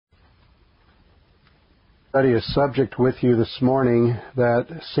Study a subject with you this morning that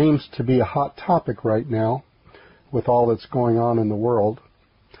seems to be a hot topic right now with all that's going on in the world.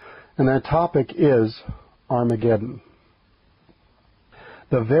 And that topic is Armageddon.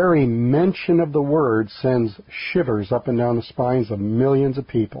 The very mention of the word sends shivers up and down the spines of millions of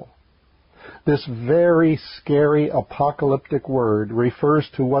people. This very scary apocalyptic word refers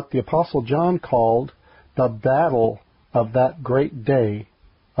to what the Apostle John called the battle of that great day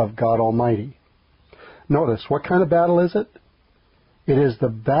of God Almighty. Notice, what kind of battle is it? It is the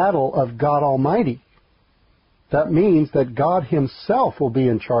battle of God Almighty. That means that God Himself will be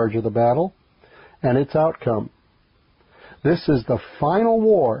in charge of the battle and its outcome. This is the final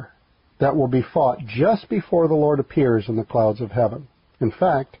war that will be fought just before the Lord appears in the clouds of heaven. In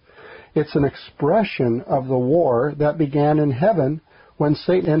fact, it's an expression of the war that began in heaven when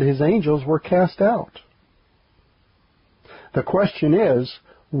Satan and his angels were cast out. The question is,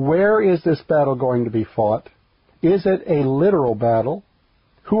 where is this battle going to be fought? Is it a literal battle?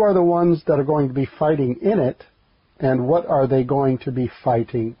 Who are the ones that are going to be fighting in it? And what are they going to be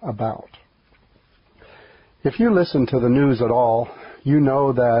fighting about? If you listen to the news at all, you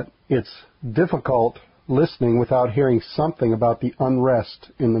know that it's difficult listening without hearing something about the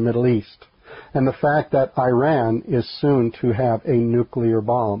unrest in the Middle East and the fact that Iran is soon to have a nuclear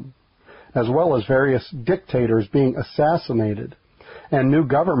bomb, as well as various dictators being assassinated and new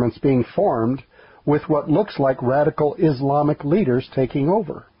governments being formed with what looks like radical Islamic leaders taking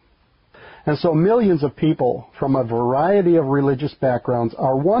over. And so millions of people from a variety of religious backgrounds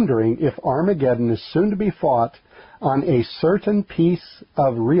are wondering if Armageddon is soon to be fought on a certain piece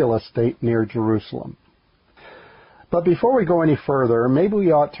of real estate near Jerusalem. But before we go any further, maybe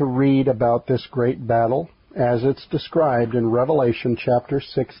we ought to read about this great battle as it's described in Revelation chapter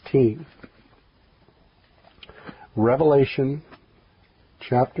 16. Revelation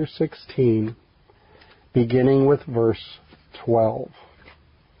chapter 16, beginning with verse 12.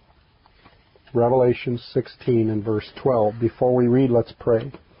 Revelation 16 and verse 12. Before we read, let's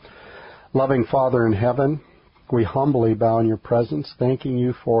pray. Loving Father in heaven, we humbly bow in your presence, thanking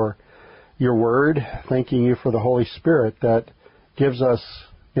you for your word, thanking you for the Holy Spirit that gives us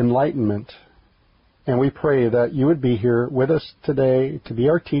enlightenment. And we pray that you would be here with us today to be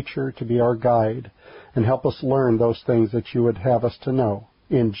our teacher, to be our guide, and help us learn those things that you would have us to know.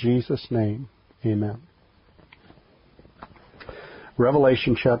 In Jesus' name, amen.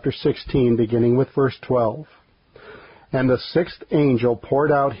 Revelation chapter 16, beginning with verse 12. And the sixth angel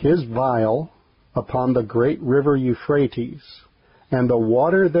poured out his vial upon the great river Euphrates, and the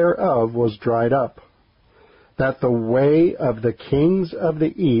water thereof was dried up, that the way of the kings of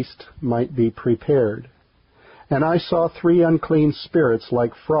the east might be prepared. And I saw three unclean spirits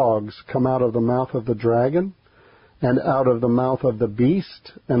like frogs come out of the mouth of the dragon, and out of the mouth of the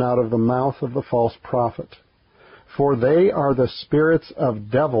beast, and out of the mouth of the false prophet. For they are the spirits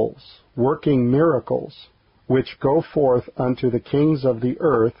of devils, working miracles, which go forth unto the kings of the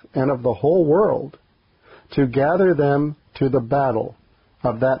earth and of the whole world, to gather them to the battle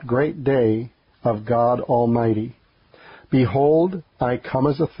of that great day of God Almighty. Behold, I come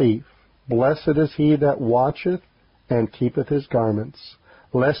as a thief. Blessed is he that watcheth and keepeth his garments,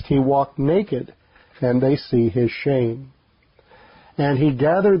 lest he walk naked, and they see his shame. And he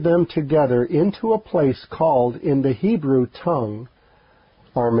gathered them together into a place called in the Hebrew tongue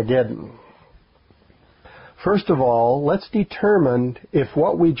Armageddon. First of all, let's determine if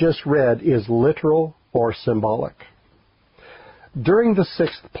what we just read is literal or symbolic. During the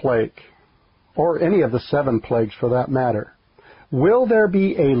sixth plague, or any of the seven plagues for that matter, will there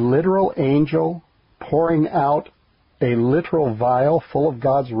be a literal angel pouring out a literal vial full of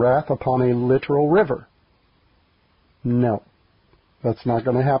God's wrath upon a literal river? No, that's not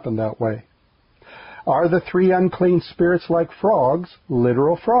going to happen that way. Are the three unclean spirits like frogs,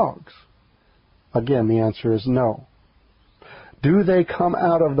 literal frogs? Again, the answer is no. Do they come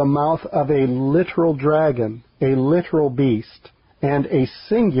out of the mouth of a literal dragon, a literal beast, and a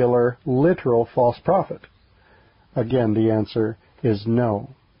singular, literal false prophet? Again, the answer is no.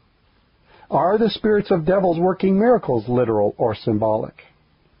 Are the spirits of devils working miracles literal or symbolic?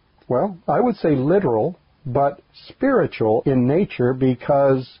 Well, I would say literal, but spiritual in nature,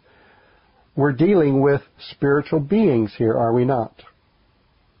 because we're dealing with spiritual beings here, are we not?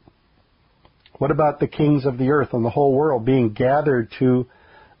 What about the kings of the earth and the whole world being gathered to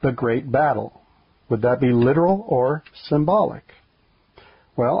the great battle? Would that be literal or symbolic?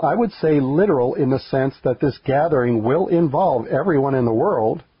 Well, I would say literal in the sense that this gathering will involve everyone in the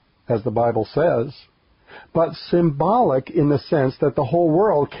world, as the Bible says, but symbolic in the sense that the whole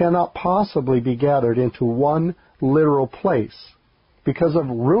world cannot possibly be gathered into one literal place because of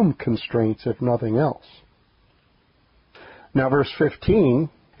room constraints, if nothing else. Now, verse 15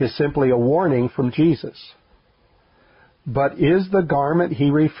 is simply a warning from Jesus. But is the garment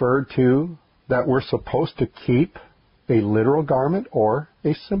he referred to that we're supposed to keep a literal garment or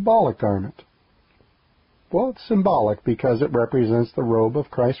a symbolic garment? Well, it's symbolic because it represents the robe of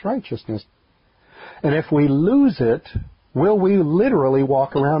Christ's righteousness. And if we lose it, will we literally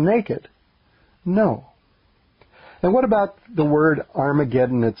walk around naked? No. And what about the word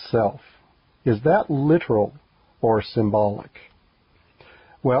Armageddon itself? Is that literal or symbolic?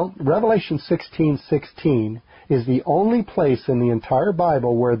 Well, Revelation 16:16 is the only place in the entire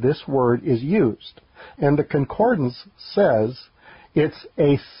Bible where this word is used. And the concordance says it's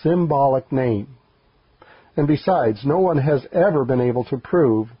a symbolic name. And besides, no one has ever been able to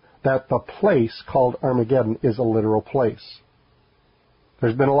prove that the place called Armageddon is a literal place.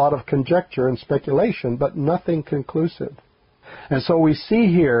 There's been a lot of conjecture and speculation, but nothing conclusive. And so we see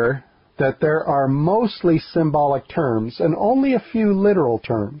here that there are mostly symbolic terms and only a few literal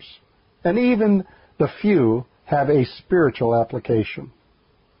terms. And even the few have a spiritual application.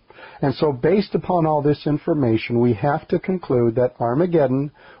 And so based upon all this information, we have to conclude that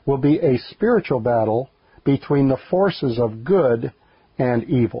Armageddon will be a spiritual battle between the forces of good and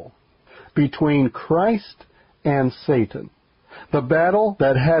evil, between Christ and Satan. The battle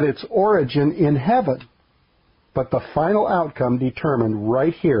that had its origin in heaven, but the final outcome determined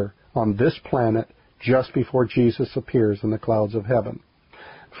right here on this planet just before Jesus appears in the clouds of heaven.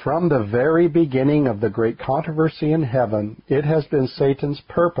 From the very beginning of the great controversy in heaven, it has been Satan's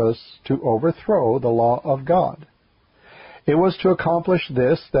purpose to overthrow the law of God. It was to accomplish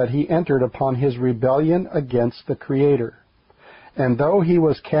this that he entered upon his rebellion against the Creator. And though he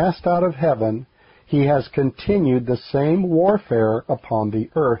was cast out of heaven, he has continued the same warfare upon the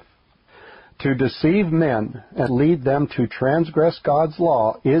earth. To deceive men and lead them to transgress God's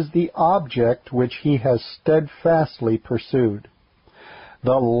law is the object which he has steadfastly pursued.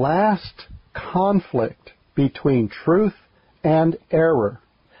 The last conflict between truth and error,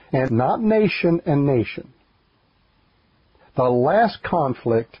 and not nation and nation. The last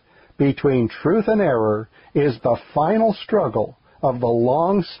conflict between truth and error is the final struggle of the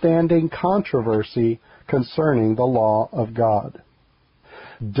long-standing controversy concerning the law of God.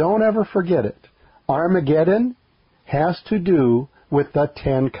 Don't ever forget it. Armageddon has to do with the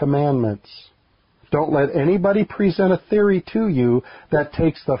Ten Commandments. Don't let anybody present a theory to you that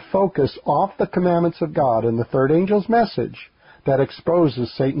takes the focus off the commandments of God and the third angel's message that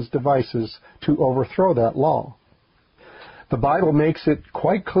exposes Satan's devices to overthrow that law. The Bible makes it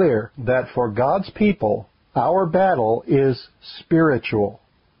quite clear that for God's people, our battle is spiritual.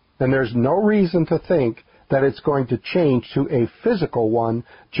 And there's no reason to think that it's going to change to a physical one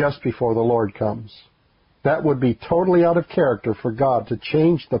just before the Lord comes. That would be totally out of character for God to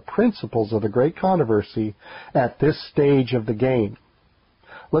change the principles of the great controversy at this stage of the game.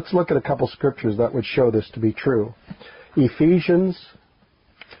 Let's look at a couple scriptures that would show this to be true. Ephesians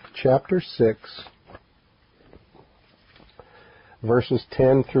chapter 6, verses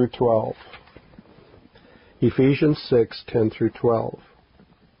 10 through 12. Ephesians 6, 10 through 12.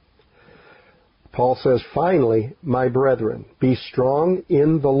 Paul says, "Finally, my brethren, be strong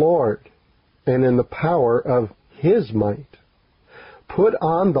in the Lord and in the power of His might. Put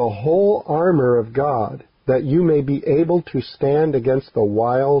on the whole armor of God, that you may be able to stand against the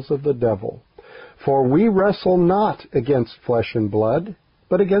wiles of the devil. For we wrestle not against flesh and blood,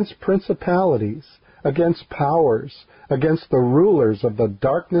 but against principalities, against powers, against the rulers of the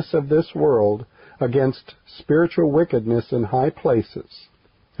darkness of this world, against spiritual wickedness in high places."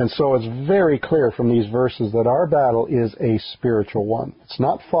 And so it's very clear from these verses that our battle is a spiritual one. It's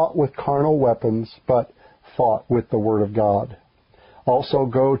not fought with carnal weapons, but fought with the Word of God. Also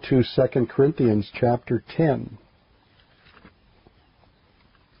go to 2 Corinthians chapter 10.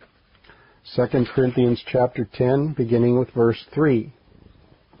 2 Corinthians chapter 10, beginning with verse 3.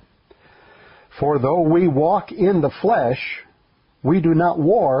 "For though we walk in the flesh, we do not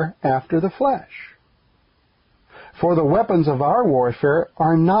war after the flesh. For the weapons of our warfare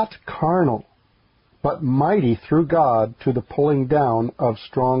are not carnal, but mighty through God to the pulling down of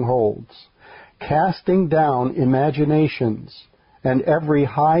strongholds, casting down imaginations and every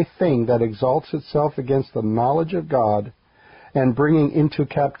high thing that exalts itself against the knowledge of God, and bringing into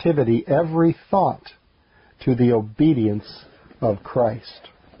captivity every thought to the obedience of Christ."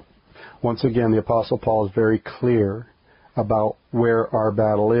 Once again, the Apostle Paul is very clear about where our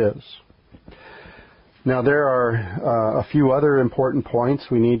battle is. Now, there are a few other important points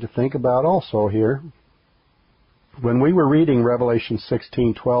we need to think about also here. When we were reading Revelation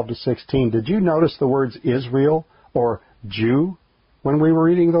 16, 12 to 16, did you notice the words Israel or Jew when we were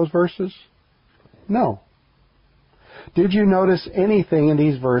reading those verses? No. Did you notice anything in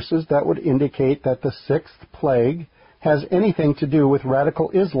these verses that would indicate that the sixth plague has anything to do with radical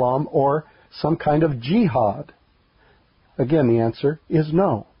Islam or some kind of jihad? Again, the answer is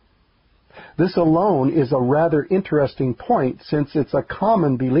no. This alone is a rather interesting point, since it's a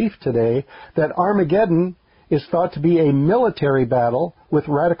common belief today that Armageddon is thought to be a military battle with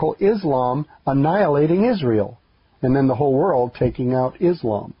radical Islam annihilating Israel, and then the whole world taking out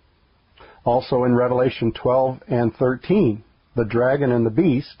Islam. Also in Revelation 12 and 13, the dragon and the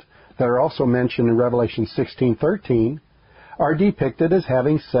beast, that are also mentioned in Revelation 16:13, are depicted as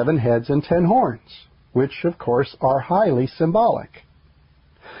having 7 heads and 10 horns, which of course are highly symbolic.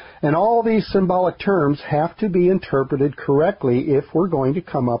 And all these symbolic terms have to be interpreted correctly if we're going to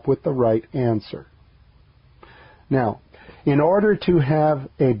come up with the right answer. Now, in order to have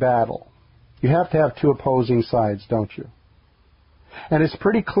a battle, you have to have 2 opposing sides, don't you? And it's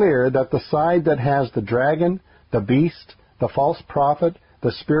pretty clear that the side that has the dragon, the beast, the false prophet,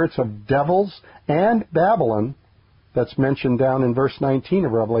 the spirits of devils, and Babylon, that's mentioned down in verse 19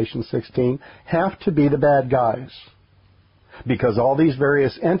 of Revelation 16, have to be the bad guys. Because all these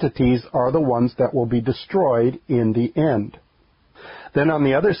various entities are the ones that will be destroyed in the end. Then on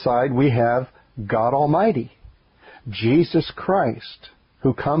the other side, we have God Almighty, Jesus Christ,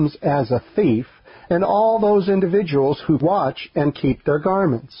 who comes as a thief, and all those individuals who watch and keep their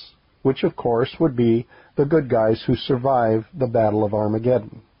garments, which of course would be the good guys who survive the Battle of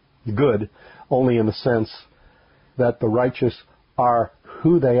Armageddon. Good only in the sense that the righteous are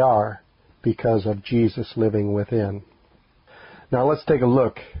who they are because of Jesus living within. Now let's take a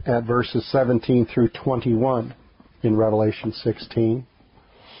look at verses 17 through 21 in Revelation 16.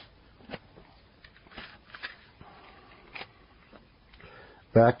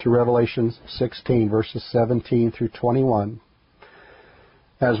 Back to Revelation 16, verses 17 through 21.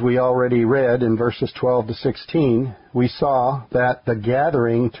 As we already read in verses 12 to 16, we saw that the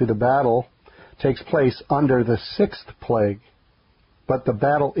gathering to the battle takes place under the 6th plague, but the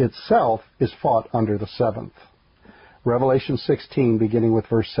battle itself is fought under the 7th. Revelation 16, beginning with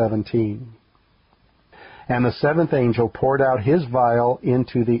verse 17. And the 7th angel poured out his vial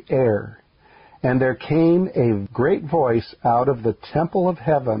into the air, and there came a great voice out of the temple of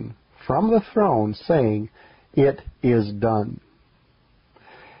heaven from the throne, saying, "It is done."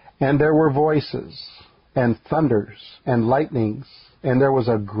 And there were voices, and thunders, and lightnings, and there was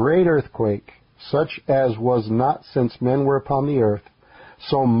a great earthquake, such as was not since men were upon the earth,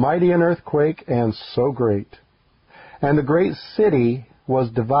 so mighty an earthquake, and so great. And the great city was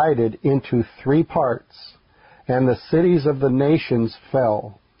divided into 3 parts, and the cities of the nations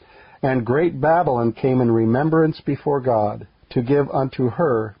fell. And great Babylon came in remembrance before God, to give unto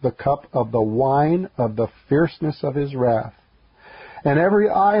her the cup of the wine of the fierceness of his wrath. And every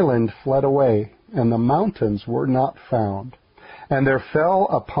island fled away, and the mountains were not found. And there fell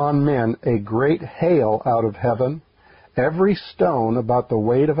upon men a great hail out of heaven, every stone about the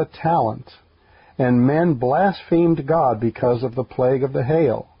weight of a talent. And men blasphemed God because of the plague of the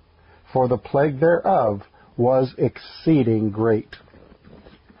hail, for the plague thereof was exceeding great.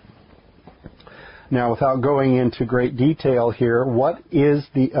 Now, without going into great detail here, what is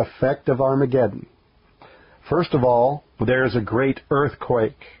the effect of Armageddon? First of all, there is a great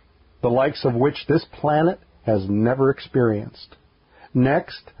earthquake, the likes of which this planet has never experienced.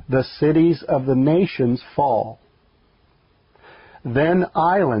 Next, the cities of the nations fall. Then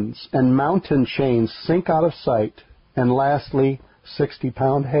islands and mountain chains sink out of sight. And lastly,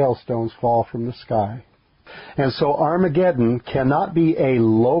 60-pound hailstones fall from the sky. And so Armageddon cannot be a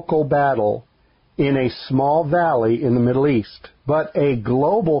local battle in a small valley in the Middle East, but a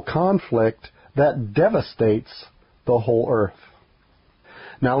global conflict that devastates the whole earth.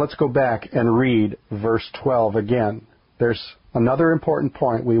 Now let's go back and read verse 12 again. There's another important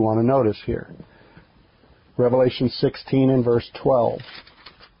point we want to notice here. Revelation 16 and verse 12.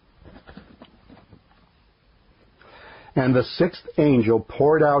 And the 6th angel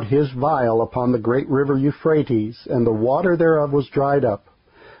poured out his vial upon the great river Euphrates, and the water thereof was dried up,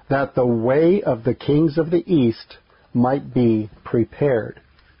 that the way of the kings of the east might be prepared.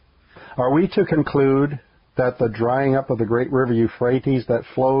 Are we to conclude that the drying up of the great river Euphrates that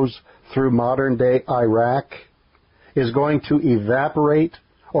flows through modern-day Iraq is going to evaporate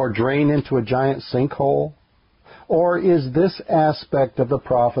or drain into a giant sinkhole? Or is this aspect of the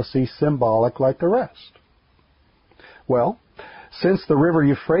prophecy symbolic like the rest? Well, since the river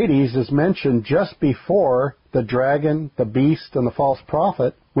Euphrates is mentioned just before the dragon, the beast, and the false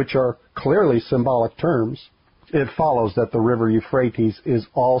prophet, which are clearly symbolic terms, it follows that the river Euphrates is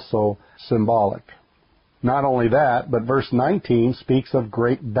also symbolic. Not only that, but verse 19 speaks of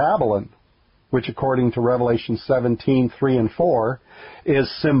great Babylon, which according to Revelation 17:3 and 4, is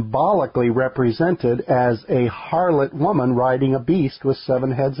symbolically represented as a harlot woman riding a beast with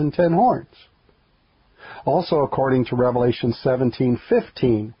 7 heads and 10 horns. Also according to Revelation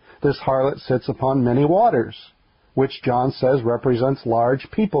 17:15, this harlot sits upon many waters, which John says represents large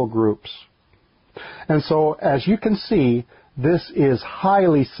people groups. And so, as you can see, this is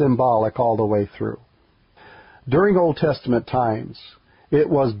highly symbolic all the way through. During Old Testament times, it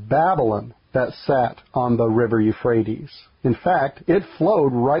was Babylon that sat on the river Euphrates. In fact, it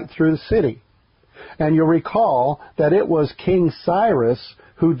flowed right through the city. And you'll recall that it was King Cyrus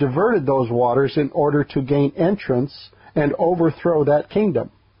who diverted those waters in order to gain entrance and overthrow that kingdom.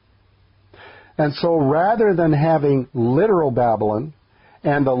 And so rather than having literal Babylon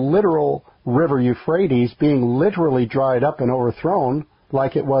and the literal river Euphrates being literally dried up and overthrown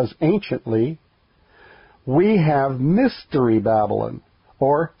like it was anciently, we have mystery Babylon,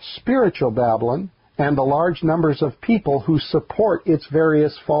 or spiritual Babylon, and the large numbers of people who support its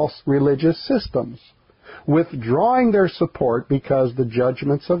various false religious systems, withdrawing their support because the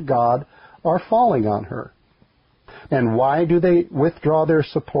judgments of God are falling on her. And why do they withdraw their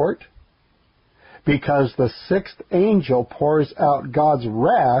support? Because the 6th angel pours out God's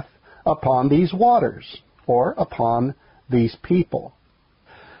wrath upon these waters, or upon these people.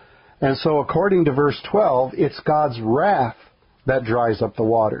 And so according to verse 12, it's God's wrath that dries up the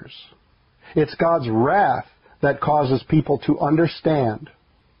waters. It's God's wrath that causes people to understand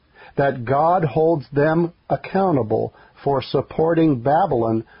that God holds them accountable for supporting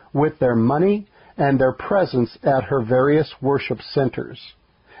Babylon with their money and their presence at her various worship centers.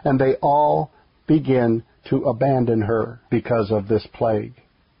 And they all begin to abandon her because of this plague.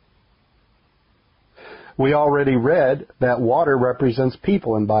 We already read that water represents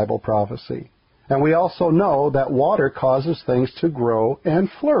people in Bible prophecy. And we also know that water causes things to grow and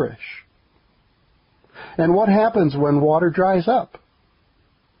flourish. And what happens when water dries up?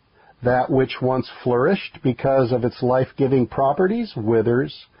 That which once flourished because of its life-giving properties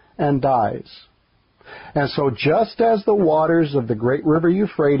withers and dies. And so just as the waters of the great river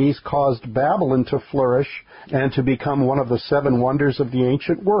Euphrates caused Babylon to flourish and to become one of the 7 wonders of the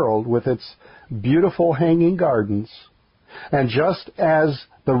ancient world with its beautiful hanging gardens, and just as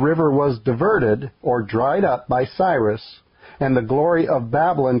the river was diverted or dried up by Cyrus, and the glory of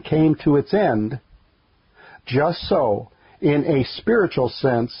Babylon came to its end, just so, in a spiritual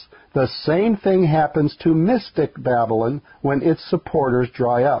sense, the same thing happens to mystic Babylon when its supporters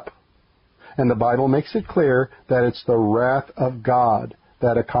dry up. And the Bible makes it clear that it's the wrath of God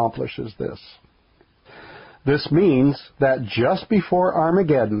that accomplishes this. This means that just before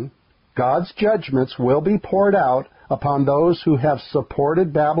Armageddon, God's judgments will be poured out upon those who have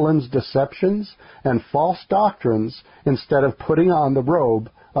supported Babylon's deceptions and false doctrines instead of putting on the robe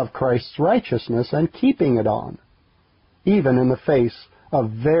of Christ's righteousness and keeping it on, even in the face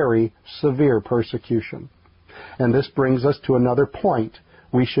of very severe persecution. And this brings us to another point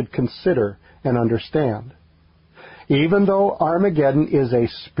we should consider and understand. Even though Armageddon is a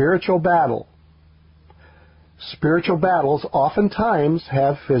spiritual battle, spiritual battles oftentimes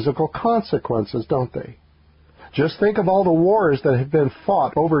have physical consequences, don't they? Just think of all the wars that have been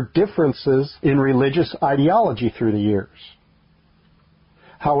fought over differences in religious ideology through the years.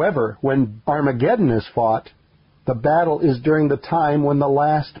 However, when Armageddon is fought, the battle is during the time when the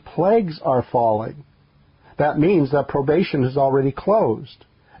last plagues are falling. That means that probation is already closed,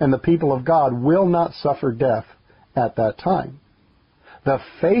 and the people of God will not suffer death at that time. The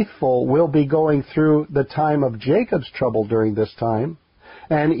faithful will be going through the time of Jacob's trouble during this time,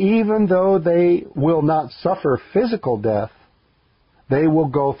 and even though they will not suffer physical death, they will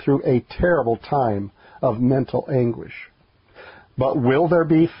go through a terrible time of mental anguish. But will there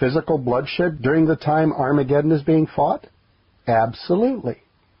be physical bloodshed during the time Armageddon is being fought? Absolutely.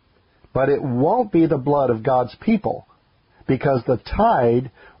 But it won't be the blood of God's people, because the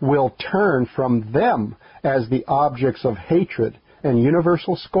tide will turn from them as the objects of hatred and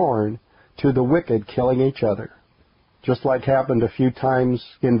universal scorn to the wicked killing each other, just like happened a few times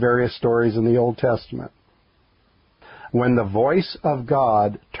in various stories in the Old Testament. When the voice of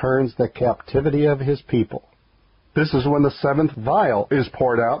God turns the captivity of his people, this is when the 7th vial is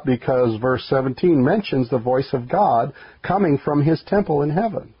poured out, because verse 17 mentions the voice of God coming from his temple in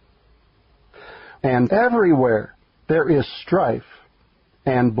heaven. And everywhere there is strife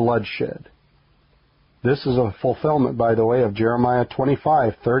and bloodshed. This is a fulfillment, by the way, of Jeremiah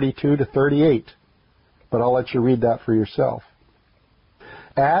 25:32-38. But I'll let you read that for yourself.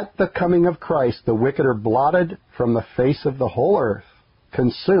 At the coming of Christ, the wicked are blotted from the face of the whole earth,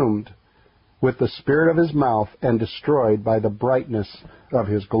 consumed with the spirit of his mouth, and destroyed by the brightness of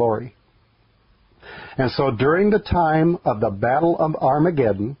his glory. And so during the time of the Battle of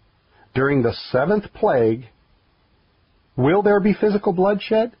Armageddon, during the 7th plague, will there be physical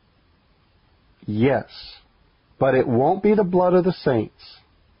bloodshed? Yes. But it won't be the blood of the saints.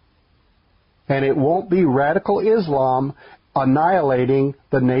 And it won't be radical Islam annihilating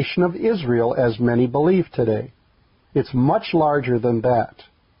the nation of Israel as many believe today. It's much larger than that.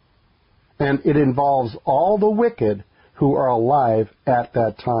 And it involves all the wicked who are alive at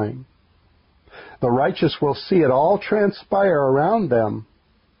that time. The righteous will see it all transpire around them,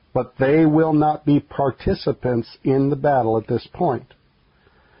 but they will not be participants in the battle at this point.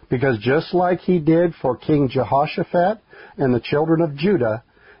 Because just like he did for King Jehoshaphat and the children of Judah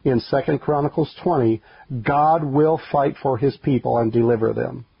in 2 Chronicles 20, God will fight for his people and deliver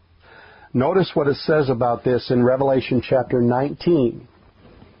them. Notice what it says about this in Revelation chapter 19.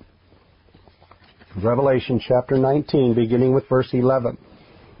 Revelation chapter 19, beginning with verse 11,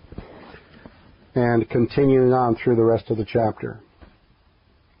 and continuing on through the rest of the chapter.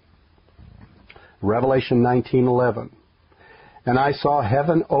 Revelation 19:11. And I saw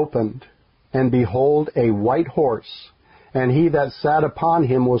heaven opened, and behold, a white horse, and he that sat upon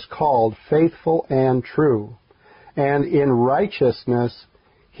him was called Faithful and True, and in righteousness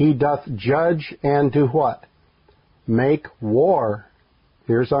he doth judge and do what? Make war.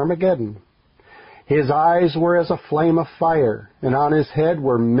 Here's Armageddon. His eyes were as a flame of fire, and on his head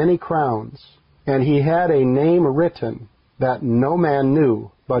were many crowns, and he had a name written that no man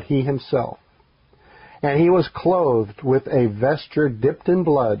knew but he himself. And he was clothed with a vesture dipped in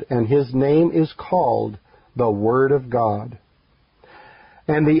blood, and his name is called the Word of God.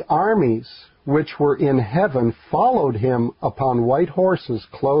 And the armies which were in heaven followed him upon white horses,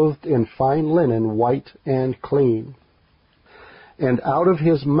 clothed in fine linen, white and clean. And out of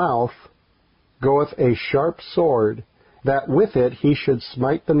his mouth goeth a sharp sword, that with it he should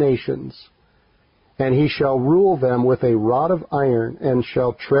smite the nations. And he shall rule them with a rod of iron, and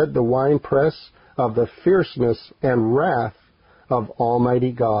shall tread the winepress of the fierceness and wrath of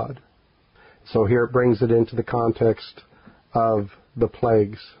Almighty God. So here it brings it into the context of the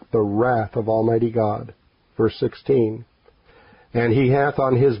plagues, the wrath of Almighty God. Verse 16. And he hath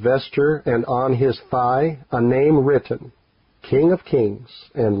on his vesture and on his thigh a name written, King of Kings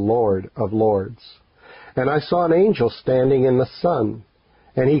and Lord of Lords. And I saw an angel standing in the sun,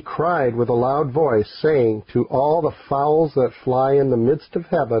 and he cried with a loud voice, saying to all the fowls that fly in the midst of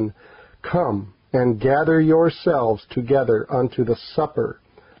heaven, Come and gather yourselves together unto the supper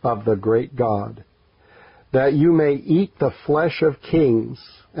of the great God, that you may eat the flesh of kings,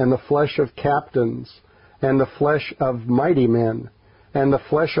 and the flesh of captains, and the flesh of mighty men, and the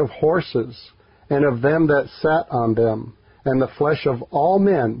flesh of horses, and of them that sat on them, and the flesh of all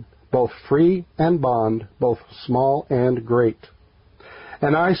men, both free and bond, both small and great.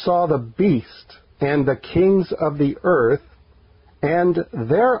 And I saw the beast and the kings of the earth and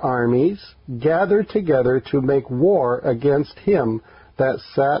their armies gathered together to make war against him that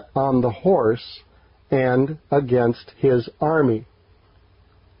sat on the horse and against his army.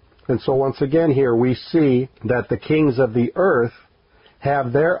 And so once again here we see that the kings of the earth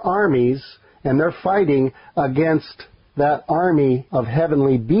have their armies, and they're fighting against that army of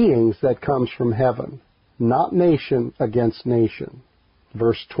heavenly beings that comes from heaven, not nation against nation.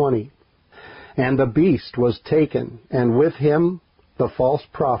 Verse 20. And the beast was taken, and with him the false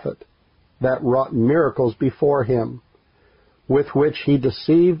prophet, that wrought miracles before him, with which he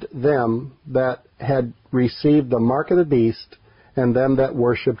deceived them that had received the mark of the beast, and them that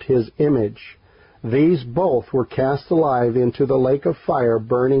worshipped his image. These both were cast alive into the lake of fire,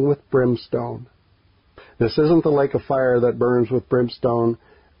 burning with brimstone. This isn't the lake of fire that burns with brimstone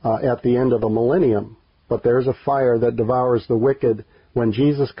at the end of the millennium, but there's a fire that devours the wicked when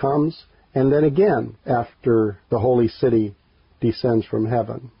Jesus comes, and then again after the holy city descends from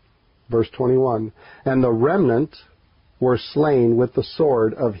heaven. Verse 21, And the remnant were slain with the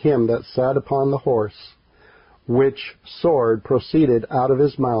sword of him that sat upon the horse, which sword proceeded out of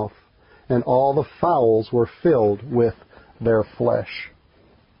his mouth, and all the fowls were filled with their flesh.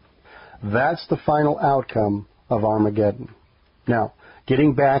 That's the final outcome of Armageddon. Now,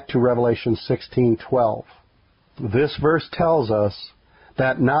 getting back to Revelation 16:12, this verse tells us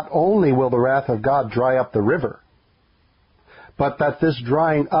that not only will the wrath of God dry up the river, but that this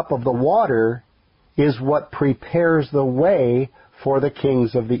drying up of the water is what prepares the way for the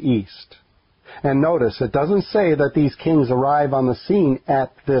kings of the east. And notice, it doesn't say that these kings arrive on the scene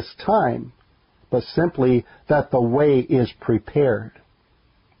at this time, but simply that the way is prepared.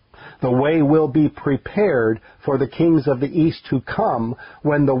 The way will be prepared for the kings of the east to come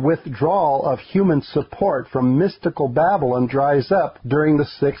when the withdrawal of human support from mystical Babylon dries up during the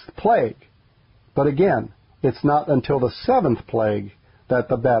 6th plague. But again, it's not until the 7th plague that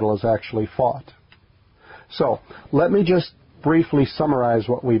the battle is actually fought. So, let me just briefly summarize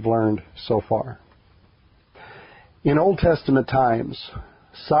what we've learned so far. In Old Testament times,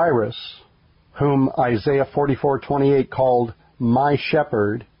 Cyrus, whom Isaiah 44:28 called my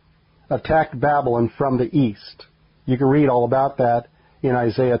shepherd, attacked Babylon from the east. You can read all about that in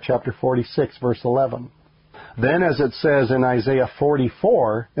Isaiah chapter 46, verse 11. Then, as it says in Isaiah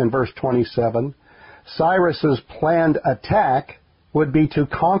 44 and verse 27, Cyrus's planned attack would be to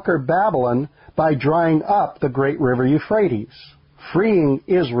conquer Babylon by drying up the great river Euphrates, freeing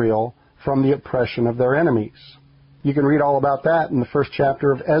Israel from the oppression of their enemies. You can read all about that in the first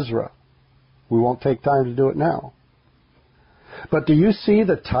chapter of Ezra. We won't take time to do it now. But do you see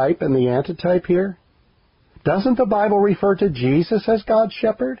the type and the antitype here? Doesn't the Bible refer to Jesus as God's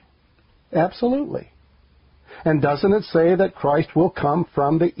shepherd? Absolutely. And doesn't it say that Christ will come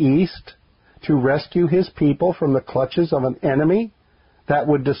from the east to rescue his people from the clutches of an enemy that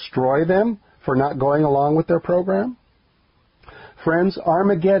would destroy them for not going along with their program? Friends,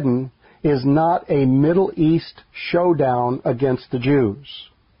 Armageddon is not a Middle East showdown against the Jews,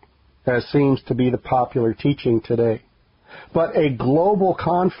 as seems to be the popular teaching today, but a global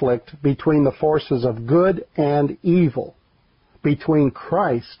conflict between the forces of good and evil, between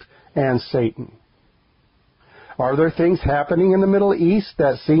Christ and Satan. Are there things happening in the Middle East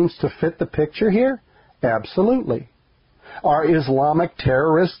that seems to fit the picture here? Absolutely. Are Islamic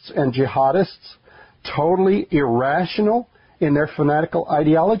terrorists and jihadists totally irrational in their fanatical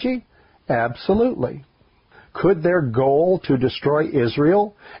ideology? Absolutely. Could their goal to destroy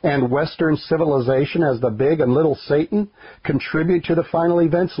Israel and Western civilization as the big and little Satan contribute to the final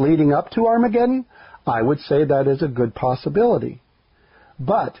events leading up to Armageddon? I would say that is a good possibility.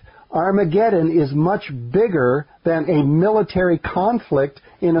 But Armageddon is much bigger than a military conflict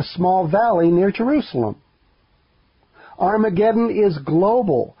in a small valley near Jerusalem. Armageddon is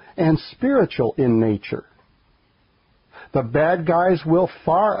global and spiritual in nature. The bad guys will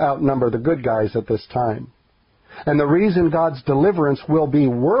far outnumber the good guys at this time. And the reason God's deliverance will be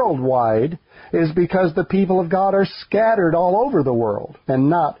worldwide is because the people of God are scattered all over the world and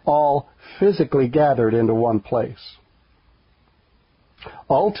not all physically gathered into one place.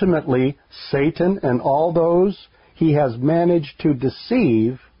 Ultimately, Satan and all those he has managed to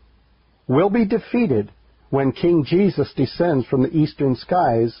deceive will be defeated when King Jesus descends from the eastern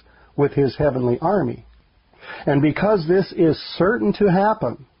skies with his heavenly army. And because this is certain to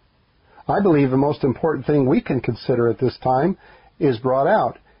happen, I believe the most important thing we can consider at this time is brought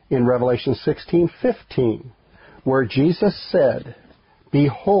out in Revelation 16:15, where Jesus said,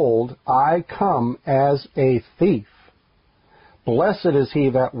 "Behold, I come as a thief. Blessed is he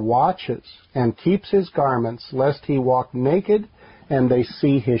that watches and keeps his garments, lest he walk naked and they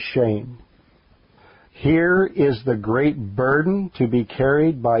see his shame." Here is the great burden to be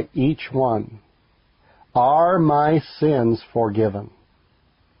carried by each one. Are my sins forgiven?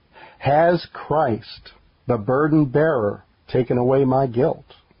 Has Christ, the burden bearer, taken away my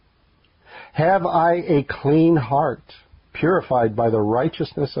guilt? Have I a clean heart, purified by the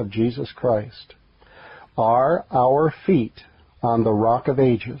righteousness of Jesus Christ? Are our feet on the rock of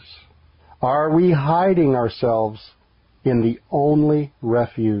ages? Are we hiding ourselves in the only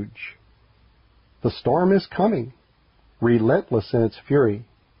refuge? The storm is coming, relentless in its fury.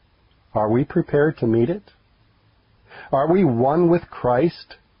 Are we prepared to meet it? Are we one with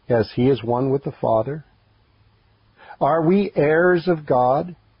Christ as he is one with the Father? Are we heirs of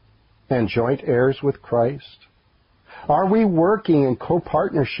God and joint heirs with Christ? Are we working in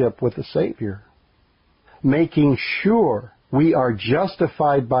co-partnership with the Savior? Making sure we are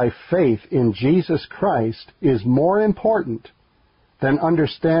justified by faith in Jesus Christ is more important than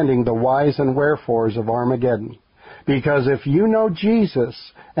understanding the whys and wherefores of Armageddon. Because if you know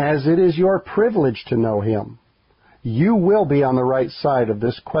Jesus, as it is your privilege to know him, you will be on the right side of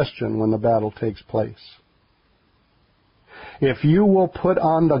this question when the battle takes place. If you will put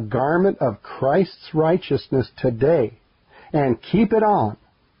on the garment of Christ's righteousness today and keep it on,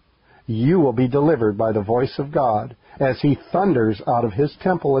 you will be delivered by the voice of God as he thunders out of his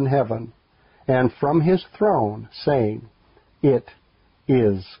temple in heaven and from his throne, saying, "It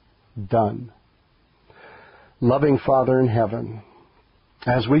is done." Loving Father in heaven,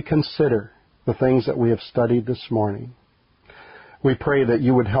 as we consider the things that we have studied this morning, we pray that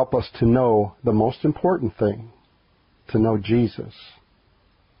you would help us to know the most important thing, to know Jesus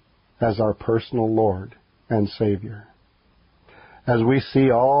as our personal Lord and Savior. As we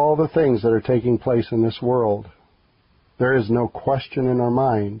see all the things that are taking place in this world, there is no question in our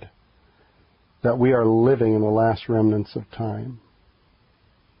mind that we are living in the last remnants of time.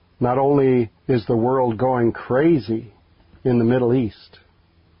 Not only is the world going crazy in the Middle East,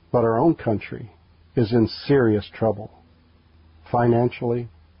 but our own country is in serious trouble, financially,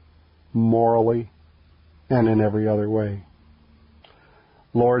 morally, and in every other way.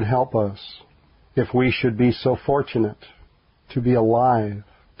 Lord, help us, if we should be so fortunate to be alive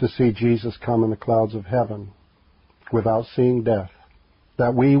to see Jesus come in the clouds of heaven without seeing death,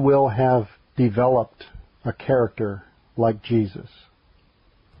 that we will have developed a character like Jesus.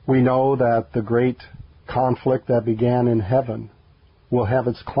 We know that the great conflict that began in heaven will have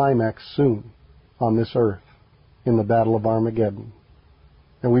its climax soon on this earth in the Battle of Armageddon.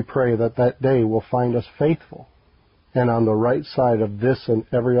 And we pray that that day will find us faithful and on the right side of this and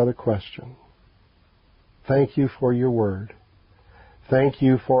every other question. Thank you for your word. Thank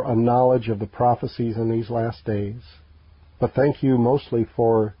you for a knowledge of the prophecies in these last days. But thank you mostly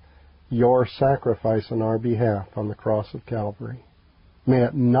for your sacrifice on our behalf on the cross of Calvary. May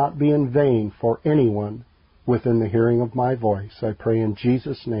it not be in vain for anyone within the hearing of my voice. I pray in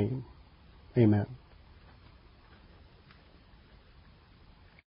Jesus' name. Amen.